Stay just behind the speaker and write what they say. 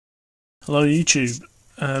Hello YouTube,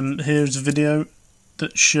 here's a video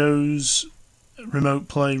that shows remote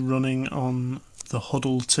play running on the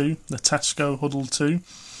Hudl 2, the Tesco Hudl 2.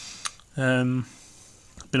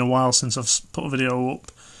 Been a while since I've put a video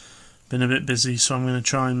up, been a bit busy, so I'm going to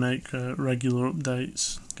try and make regular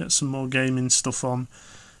updates, get some more gaming stuff on.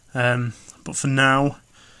 But for now,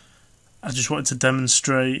 I just wanted to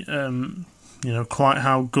demonstrate quite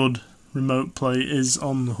how good remote play is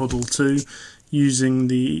on the Hudl 2. Using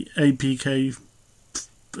the APK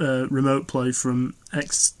remote play from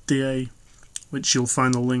XDA, which you'll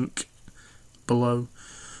find the link below.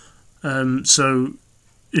 So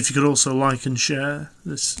if you could also like and share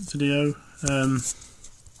this video,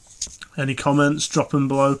 any comments, drop them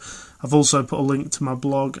below. I've also put a link to my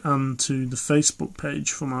blog and to the Facebook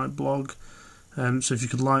page for my blog, so if you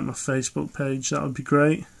could like my Facebook page, that would be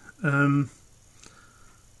great.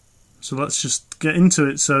 So let's just get into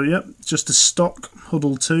it. So yep, just a stock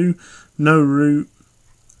Hudl 2, no root,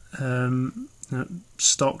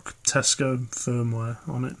 stock Tesco firmware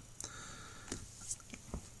on it.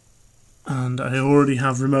 And I already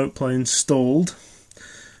have remote play installed.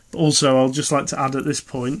 But also, I'll just like to add at this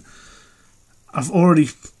point, I've already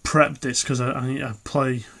prepped this because I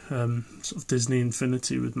play sort of Disney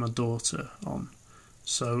Infinity with my daughter on.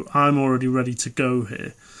 So I'm already ready to go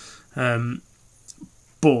here.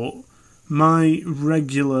 But my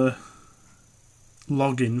regular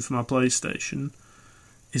login for my PlayStation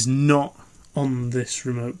is not on this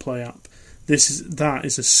remote play app. That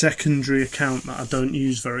is a secondary account that I don't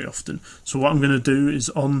use very often. So what I'm going to do is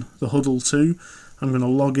on the Hudl 2, I'm going to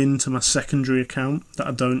log into my secondary account that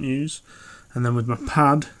I don't use, and then with my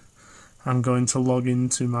pad, I'm going to log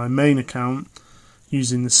into my main account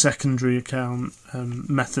using the secondary account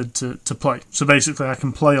method to play. So basically I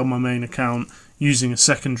can play on my main account using a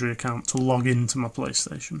secondary account to log into my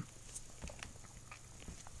PlayStation.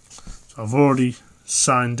 So I've already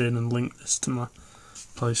signed in and linked this to my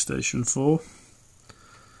PlayStation 4.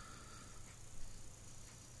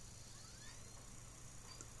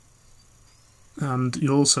 And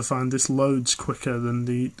you'll also find this loads quicker than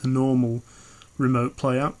the normal remote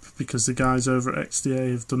play app, because the guys over at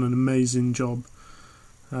XDA have done an amazing job.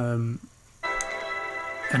 And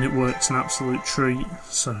it works an absolute treat.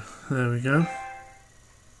 So there we go.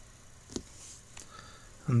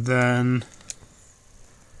 And then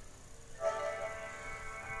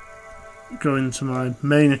go into my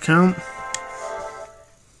main account,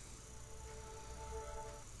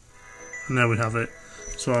 and there we have it.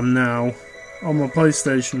 So I'm now on my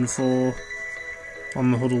PlayStation 4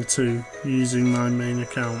 on the Hudl 2 using my main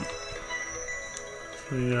account.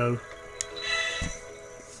 There you go.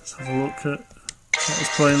 Let's have a look at what was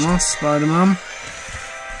playing last, Spider-Man.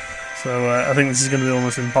 So I think this is going to be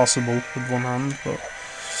almost impossible with one hand, but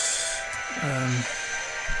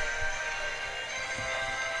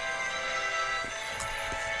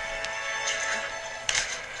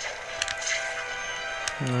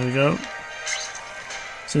there we go.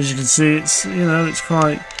 So as you can see, it's it's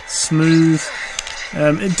quite smooth.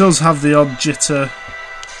 It does have the odd jitter.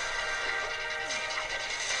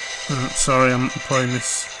 Sorry, I'm playing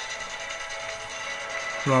this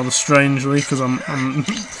rather strangely because I'm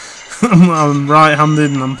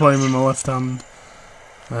right-handed and I'm playing with my left hand.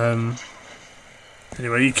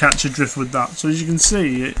 Anyway, you catch a drift with that. So as you can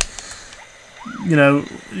see,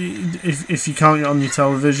 if you can't get on your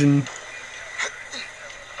television,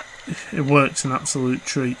 it works an absolute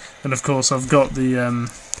treat. And of course, I've got the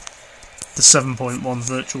 7.1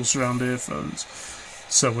 virtual surround earphones.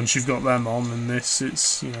 So once you've got them on and this,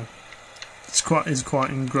 it's quite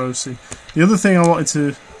engrossing. The other thing I wanted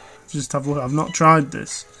to just have a look, I've not tried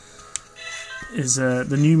this, is the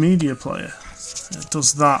new media player.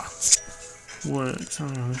 Does that work?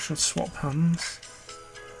 Hang on, I should swap hands.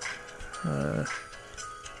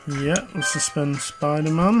 Yeah, let's suspend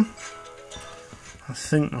Spider-Man. I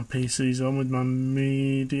think my PC's on with my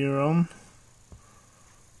media on.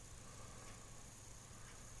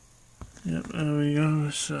 Yep, there we go.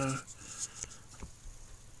 So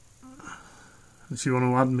if you want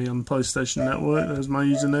to add me on PlayStation Network, there's my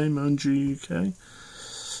username, ONGUK.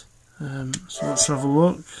 So let's have a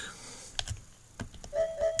look.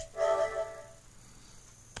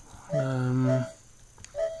 I'm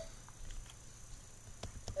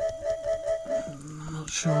not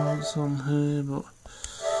sure what's on here, but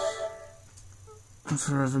I'm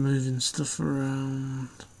forever moving stuff around.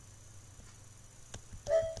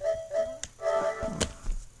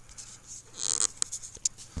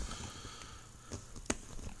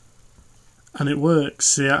 And it works.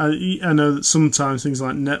 See, I know that sometimes things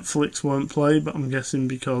like Netflix won't play, but I'm guessing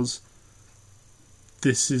because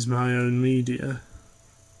this is my own media,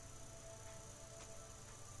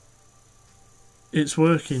 it's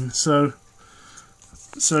working. So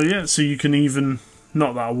yeah, so you can even,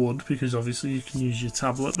 not that I would, because obviously you can use your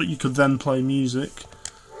tablet, but you could then play music.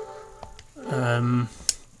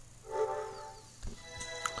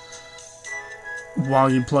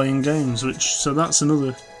 While you're playing games, so that's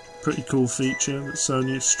another pretty cool feature that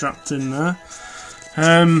Sony have strapped in there.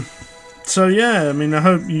 So yeah, I mean, I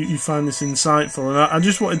hope you find this insightful, and I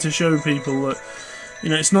just wanted to show people that, you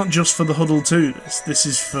know, it's not just for the Hudl 2. This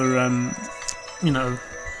is for you know,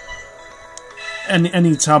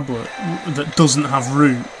 any tablet that doesn't have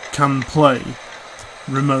root can play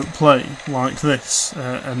remote play like this,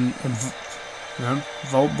 and you know,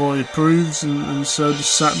 Vaultboy approves, and so does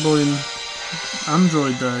Sackboy and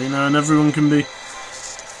Android there, you know, and everyone can be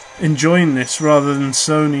enjoying this rather than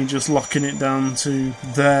Sony just locking it down to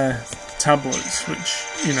their tablets, which,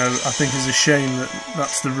 you know, I think is a shame that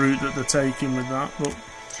that's the route that they're taking with that. But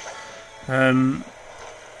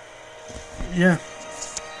yeah,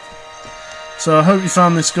 so I hope you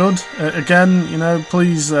found this good. Again, you know,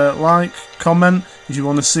 please like, comment if you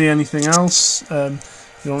want to see anything else.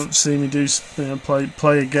 If you want to see me do, you know,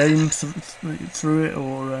 play a game through it,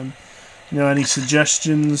 or you know, any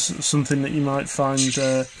suggestions, something that you might find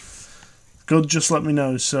good, just let me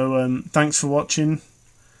know. So thanks for watching,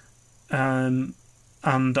 and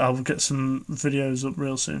I'll get some videos up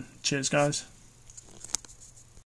real soon. Cheers, guys.